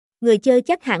Người chơi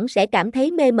chắc hẳn sẽ cảm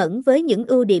thấy mê mẩn với những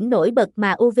ưu điểm nổi bật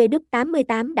mà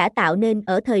uw88 đã tạo nên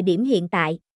ở thời điểm hiện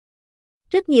tại.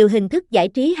 Rất nhiều hình thức giải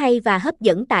trí hay và hấp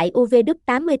dẫn tại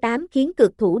uw88 khiến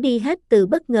cược thủ đi hết từ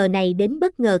bất ngờ này đến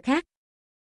bất ngờ khác.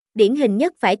 Điển hình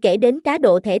nhất phải kể đến cá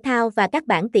độ thể thao và các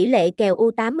bảng tỷ lệ kèo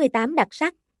U88 đặc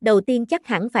sắc. Đầu tiên chắc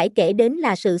hẳn phải kể đến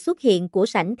là sự xuất hiện của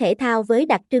sảnh thể thao với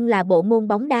đặc trưng là bộ môn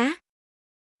bóng đá.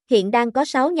 Hiện đang có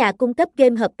 6 nhà cung cấp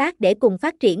game hợp tác để cùng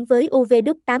phát triển với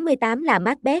uw88 là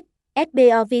Macbeth,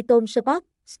 SBO Viton Sport,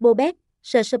 Spobet,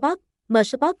 Sport,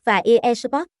 Msport và EA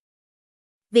Sport.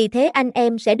 Vì thế anh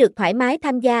em sẽ được thoải mái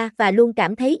tham gia và luôn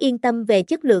cảm thấy yên tâm về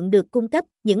chất lượng được cung cấp.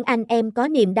 Những anh em có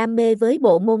niềm đam mê với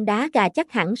bộ môn đá gà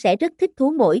chắc hẳn sẽ rất thích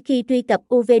thú mỗi khi truy cập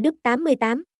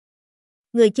uw88.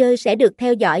 Người chơi sẽ được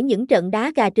theo dõi những trận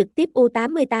đá gà trực tiếp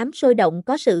U88 sôi động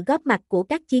có sự góp mặt của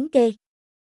các chiến kê.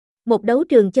 Một đấu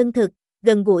trường chân thực,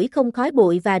 gần gũi không khói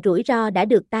bụi và rủi ro đã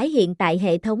được tái hiện tại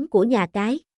hệ thống của nhà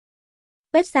cái.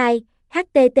 Website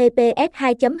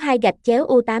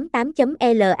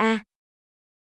https://u88.la